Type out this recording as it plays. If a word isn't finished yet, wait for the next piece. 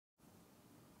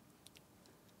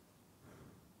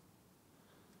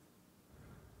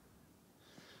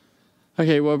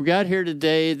Okay, what we've got here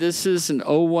today, this is an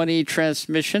 01E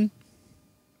transmission.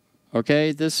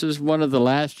 Okay, this is one of the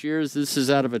last years. This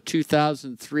is out of a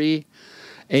 2003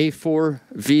 A4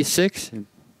 V6,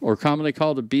 or commonly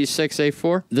called a B6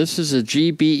 A4. This is a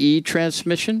GBE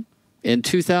transmission. In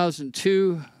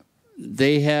 2002,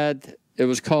 it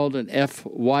was called an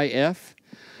FYF.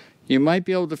 You might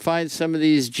be able to find some of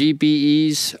these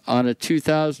GBEs on a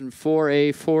 2004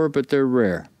 A4, but they're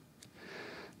rare.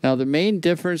 Now, the main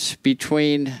difference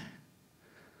between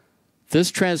this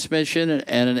transmission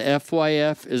and an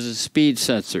FYF is a speed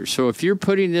sensor. So if you're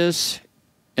putting this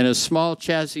in a small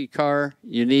chassis car,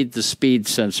 you need the speed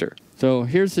sensor. So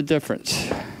here's the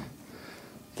difference.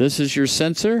 This is your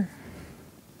sensor,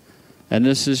 and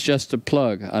this is just a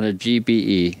plug on a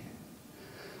GBE.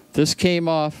 This came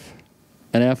off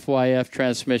an FYF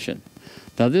transmission.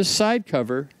 Now this side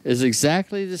cover is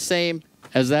exactly the same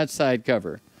as that side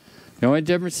cover. The only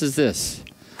difference is this.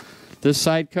 This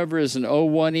side cover is an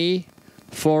 01E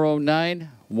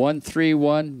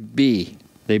 409-131B.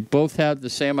 They both have the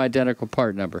same identical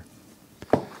part number.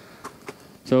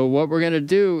 So what we're going to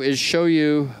do is show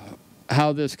you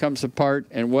how this comes apart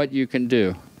and what you can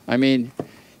do. I mean,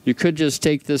 you could just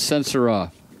take this sensor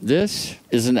off. This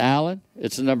is an Allen.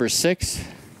 It's a number 6.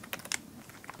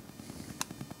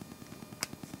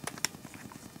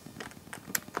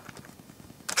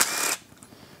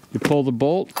 You pull the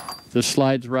bolt, this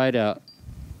slides right out.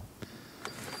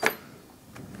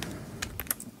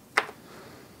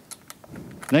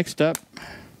 Next up,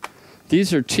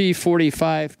 these are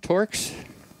T45 Torx,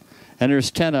 and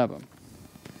there's 10 of them.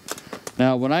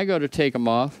 Now, when I go to take them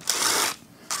off,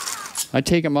 I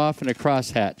take them off in a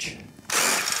crosshatch,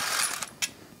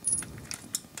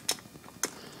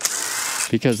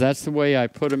 because that's the way I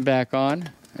put them back on,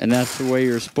 and that's the way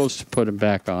you're supposed to put them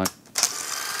back on.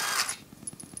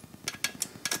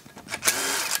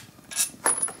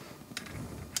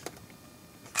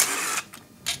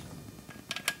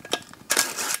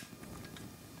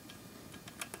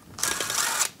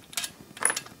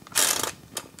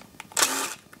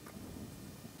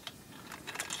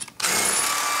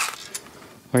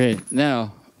 Okay,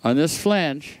 now, on this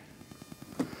flange,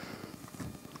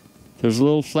 there's a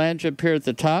little flange up here at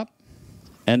the top,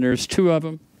 and there's 2 of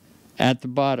them at the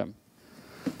bottom.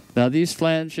 Now, these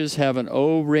flanges have an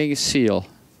O-ring seal.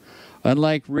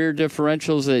 Unlike rear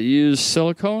differentials that use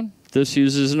silicone, this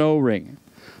uses an O-ring.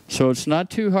 So it's not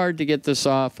too hard to get this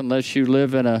off unless you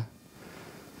live in a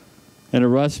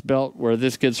rust belt where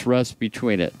this gets rust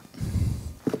between it.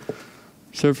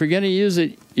 So if you're going to use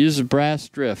it, use a brass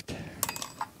drift.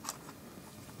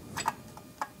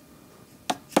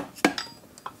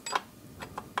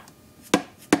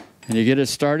 And you get it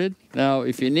started. Now,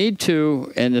 if you need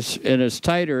to, and it's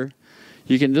tighter,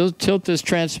 you can tilt this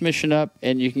transmission up,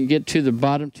 and you can get to the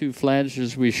bottom 2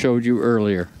 flanges we showed you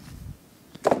earlier.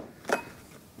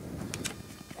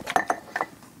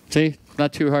 See,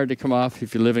 not too hard to come off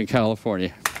if you live in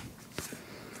California.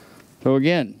 So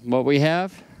again, what we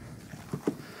have,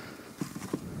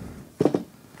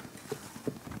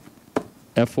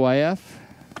 FYF,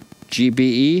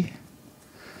 GBE,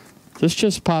 this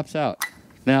just pops out.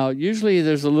 Now, usually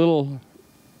there's a little,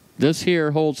 this here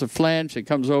holds a flange that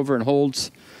comes over and holds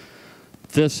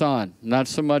this on, not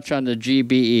so much on the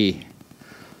GBE.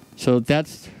 So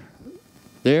that's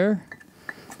there,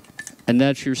 and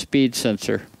that's your speed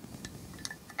sensor.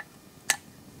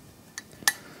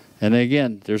 And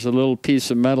again, there's a little piece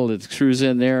of metal that screws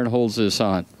in there and holds this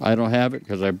on. I don't have it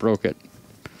because I broke it.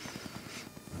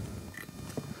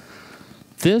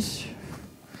 This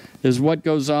is what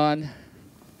goes on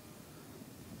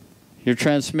your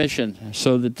transmission,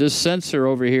 so that this sensor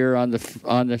over here on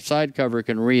the side cover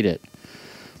can read it.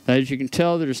 Now, as you can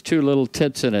tell, there's 2 little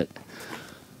tits in it.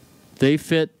 They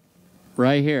fit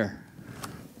right here.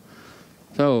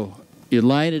 So you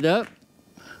line it up,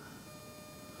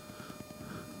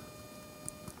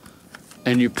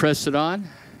 and you press it on,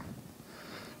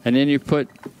 and then you put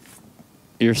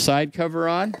your side cover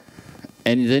on,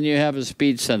 and then you have a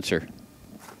speed sensor.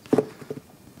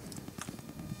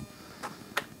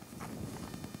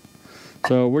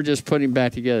 So we're just putting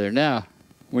back together. Now,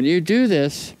 when you do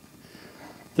this,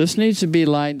 this needs to be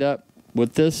lined up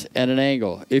with this at an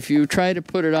angle. If you try to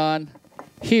put it on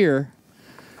here,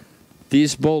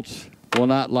 these bolts will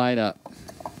not line up.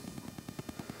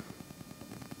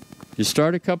 You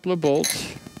start a couple of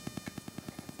bolts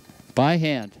by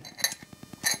hand.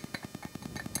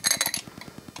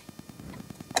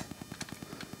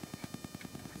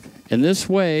 In this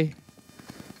way,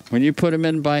 when you put them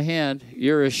in by hand,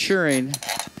 you're assuring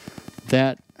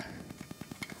that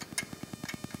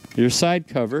your side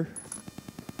cover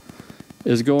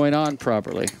is going on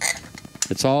properly.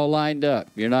 It's all lined up.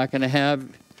 You're not going to have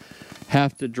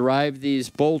to drive these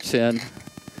bolts in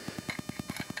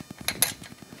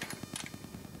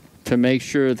to make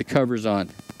sure the cover's on.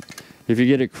 If you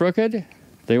get it crooked,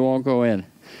 they won't go in.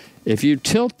 If you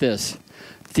tilt this,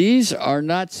 these are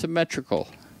not symmetrical.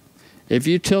 If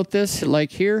you tilt this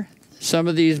like here, some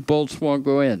of these bolts won't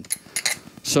go in.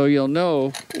 So you'll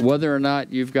know whether or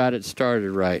not you've got it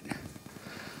started right.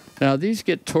 Now these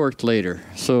get torqued later.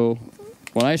 So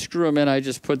when I screw them in, I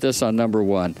just put this on number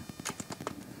 1.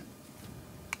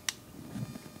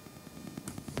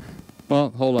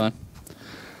 Well, hold on.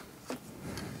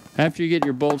 After you get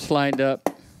your bolts lined up,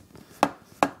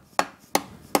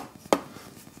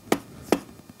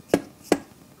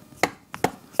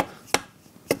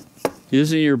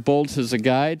 using your bolts as a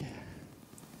guide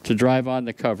to drive on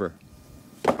the cover.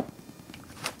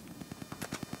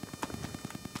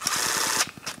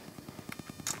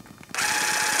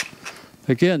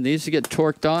 Again, these get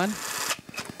torqued on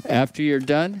after you're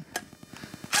done,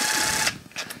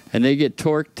 and they get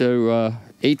torqued to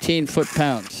 18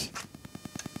 foot-pounds.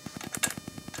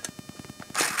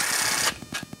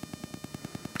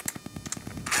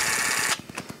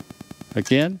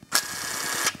 Again,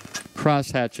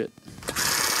 cross hatchet.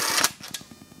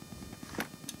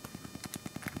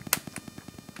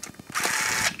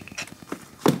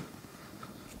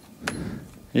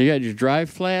 You got your drive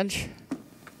flange.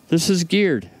 This is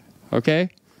geared, okay?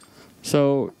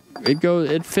 So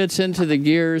it fits into the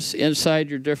gears inside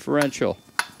your differential.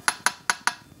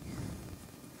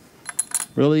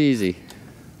 Really easy.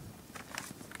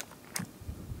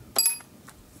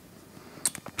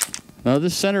 Now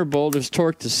this center bolt is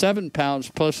torqued to 7 pounds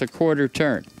plus a quarter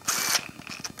turn.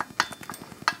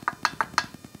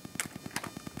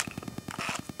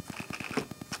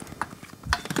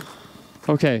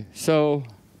 Okay, so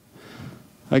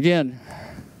again,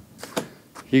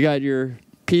 you got your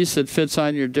piece that fits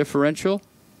on your differential.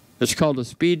 It's called a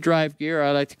speed drive gear.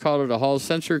 I like to call it a hall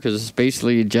sensor because it's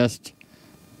basically just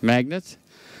magnets.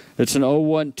 It's an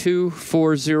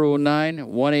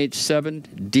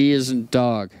 012-409-187, D as in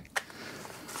dog.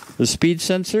 The speed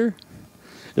sensor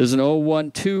is an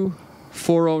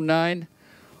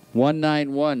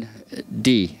 012-409-191,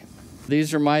 D.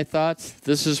 These are my thoughts.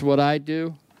 This is what I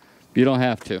do. You don't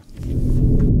have to.